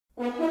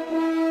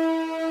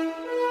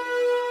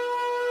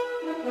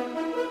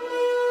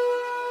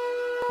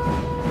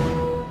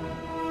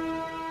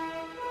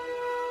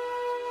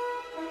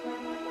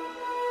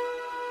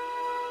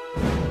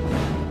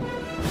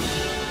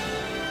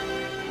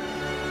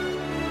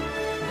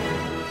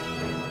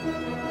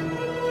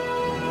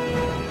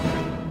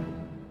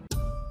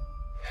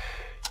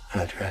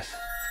Address.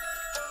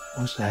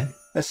 What's that?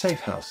 A safe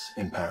house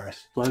in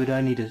Paris. Why would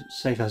I need a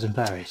safe house in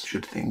Paris?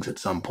 Should things at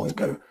some point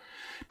go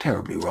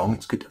terribly wrong,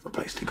 it's good to have a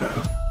place to go.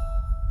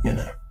 You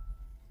know,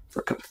 for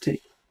a cup of tea.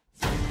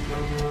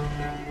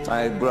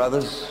 My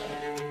brothers,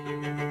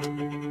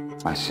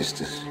 my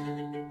sisters,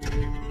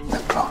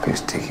 the clock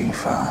is ticking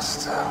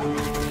faster.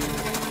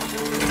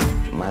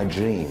 My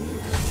dream,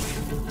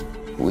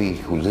 we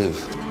who live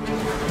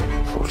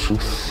for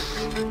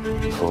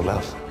truth, for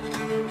love.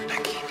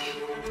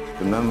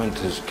 The moment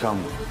has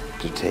come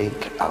to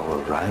take our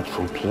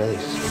rightful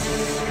place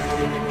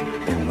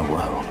in the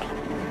world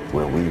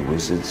where we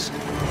wizards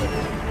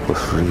were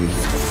free.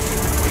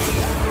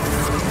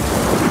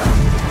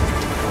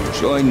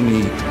 Join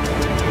me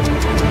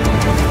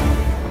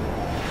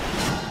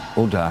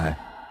or die.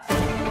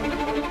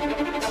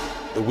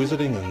 The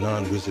wizarding and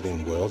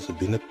non-wizarding worlds have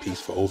been at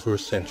peace for over a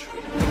century.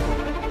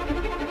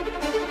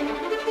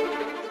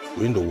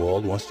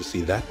 Grindelwald wants to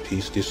see that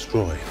peace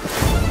destroyed.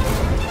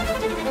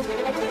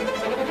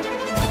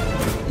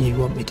 You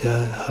want me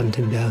to hunt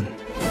him down?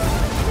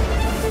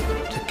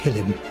 To kill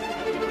him?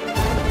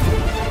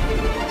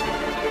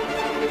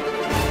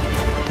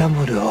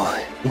 Dumbledore,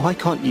 why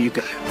can't you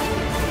go?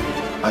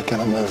 I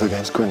cannot move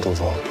against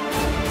Grindelwald.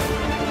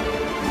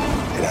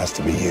 It has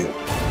to be you.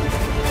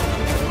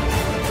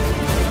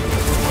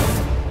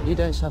 You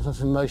don't suffer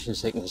from motion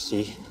sickness, do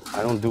you?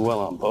 I don't do well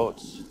on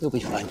boats. You'll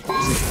be fine. Do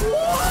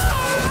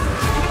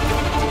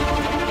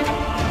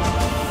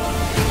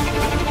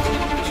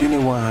you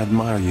know why I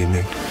admire you,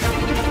 Newt?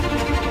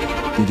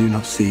 You do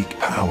not seek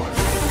power.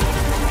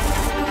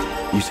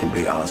 You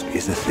simply ask,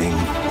 is the thing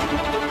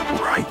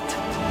right?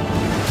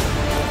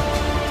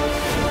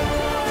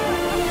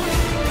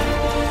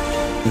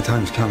 The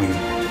time's coming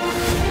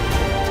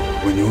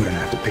when you're gonna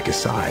have to pick a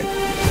side. No,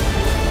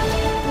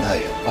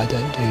 I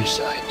don't do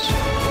sides.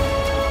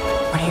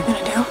 What are you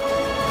gonna do?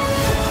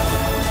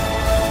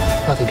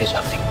 I think it's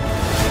something.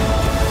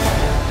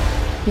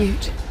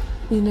 Newt,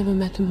 you never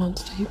met a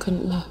monster you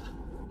couldn't love.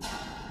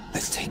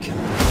 Let's take him.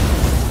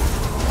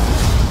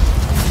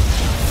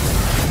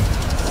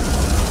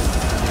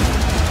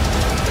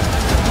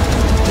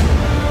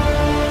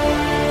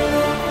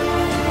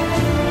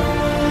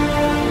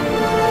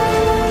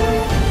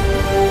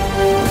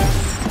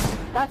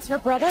 That's your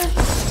brother?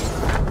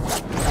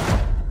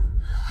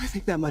 I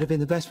think that might have been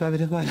the best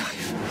moment of my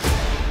life.